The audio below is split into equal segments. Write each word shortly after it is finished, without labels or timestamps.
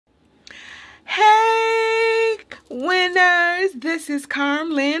Winners, this is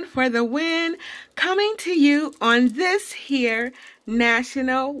Carm-Lynn for the win, coming to you on this here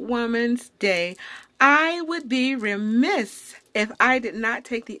National Women's Day. I would be remiss if I did not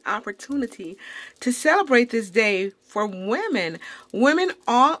take the opportunity to celebrate this day for women. Women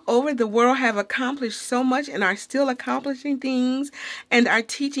all over the world have accomplished so much and are still accomplishing things and are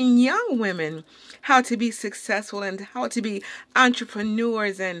teaching young women how to be successful and how to be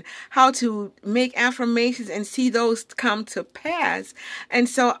entrepreneurs and how to make affirmations and see those come to pass. And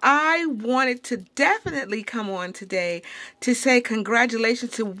so I wanted to definitely come on today to say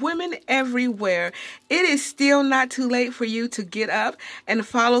congratulations to women everywhere. It is still not too late for you to get up and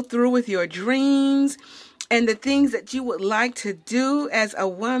follow through with your dreams and the things that you would like to do as a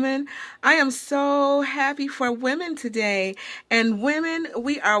woman. I am so happy for women today. And women,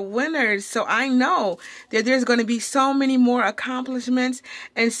 we are winners. So I know that there's going to be so many more accomplishments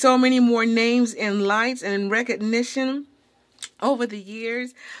and so many more names in lights and in recognition over the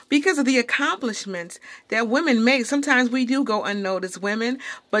years because of the accomplishments that women make. Sometimes we do go unnoticed, women,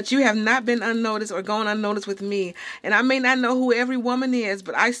 but you have not been unnoticed or gone unnoticed with me. And I may not know who every woman is,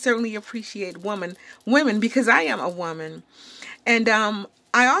 but I certainly appreciate women because I am a woman. And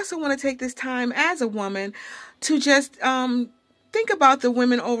I also want to take this time as a woman to just think about the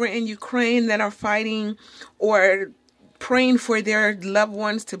women over in Ukraine that are fighting or praying for their loved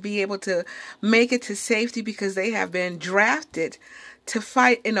ones to be able to make it to safety because they have been drafted to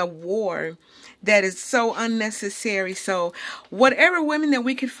fight in a war that is so unnecessary. So whatever women that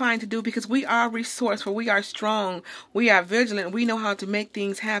we could find to do, because we are resourceful, we are strong, we are vigilant, we know how to make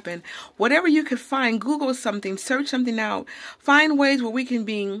things happen. Whatever you could find, Google something, search something out, find ways where we can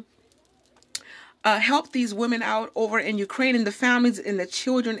be help these women out over in Ukraine and the families and the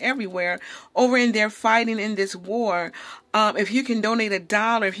children everywhere over in there fighting in this war. If you can donate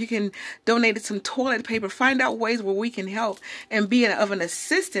 $1, if you can donate some toilet paper, find out ways where we can help and be of an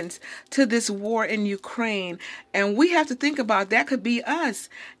assistance to this war in Ukraine. And we have to think about that could be us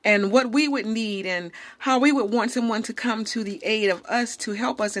and what we would need and how we would want someone to come to the aid of us to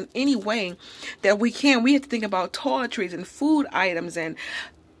help us in any way that we can. We have to think about toiletries and food items and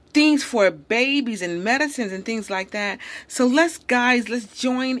things for babies and medicines and things like that. So let's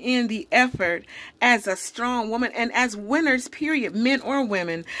join in the effort as a strong woman and as winners, period, men or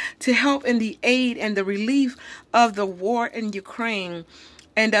women, to help in the aid and the relief of the war in Ukraine.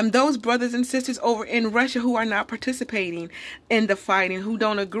 And those brothers and sisters over in Russia who are not participating in the fighting, who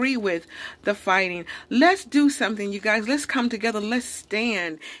don't agree with the fighting. Let's do something, you guys. Let's come together. Let's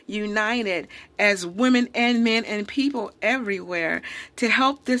stand united as women and men and people everywhere to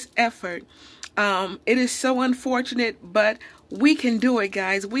help this effort. It is so unfortunate, but we can do it,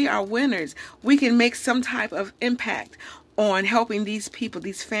 guys. We are winners. We can make some type of impact on helping these people,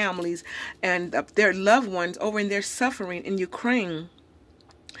 these families, and their loved ones over in their suffering in Ukraine.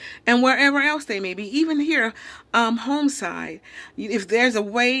 And wherever else they may be, even here, home side. If there's a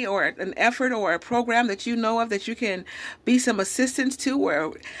way or an effort or a program that you know of that you can be some assistance to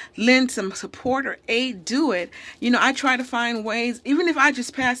or lend some support or aid, do it. You know, I try to find ways, even if I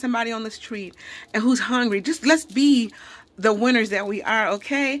just pass somebody on the street and who's hungry, just let's be the winners that we are,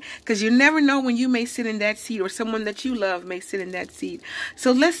 okay? Because you never know when you may sit in that seat or someone that you love may sit in that seat.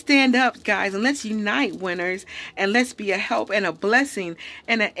 So let's stand up, guys, and let's unite, winners, and let's be a help and a blessing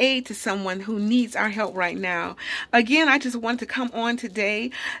and an aid to someone who needs our help right now. Again, I just want to come on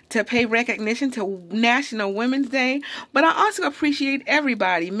today to pay recognition to National Women's Day, but I also appreciate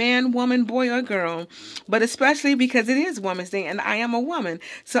everybody, man, woman, boy, or girl, but especially because it is Women's Day and I am a woman,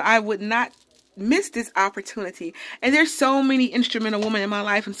 so I would not miss this opportunity. And there's so many instrumental women in my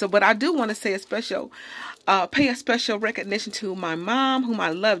life, and so, but I do want to say pay a special recognition to my mom, whom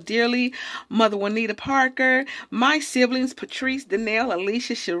I love dearly, Mother Juanita Parker, my siblings, Patrice, Danelle,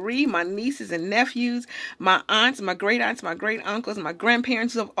 Alicia, Cherie, my nieces and nephews, my aunts, my great aunts, my great uncles, my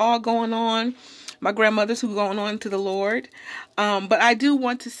grandparents who have all gone on, my grandmothers who've gone on to the Lord. But I do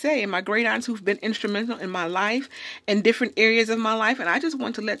want to say, my great aunts who've been instrumental in my life, in different areas of my life. And I just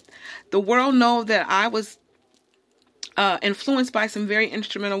want to let the world know that I was influenced by some very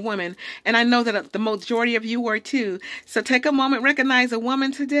instrumental women. And I know that the majority of you were too. So take a moment, recognize a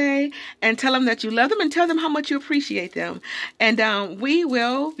woman today, and tell them that you love them and tell them how much you appreciate them. And we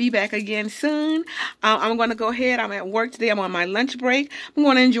will be back again soon. I'm going to go ahead. I'm at work today. I'm on my lunch break. I'm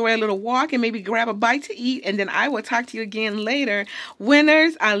going to enjoy a little walk and maybe grab a bite to eat. And then I will talk to you again later.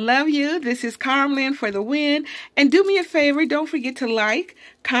 Winners, I love you. This is Carm-Lynn for the win. And do me a favor. Don't forget to like,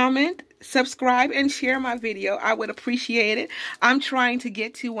 comment, subscribe and share my video. I would appreciate it. I'm trying to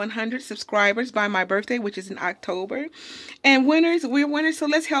get to 100 subscribers by my birthday, which is in October. And winners, we're winners, so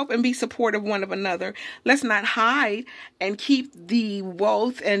let's help and be supportive one of another. Let's not hide and keep the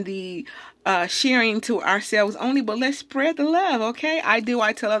wealth and the sharing to ourselves only, but let's spread the love, okay? I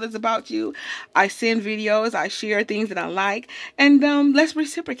tell others about you. I send videos, I share things that I like, and let's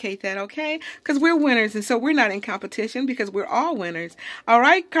reciprocate that, okay? Because we're winners, and so we're not in competition because we're all winners. All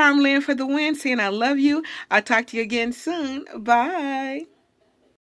right, Carm-Lynn for the win, saying I love you. I'll talk to you again soon. Bye.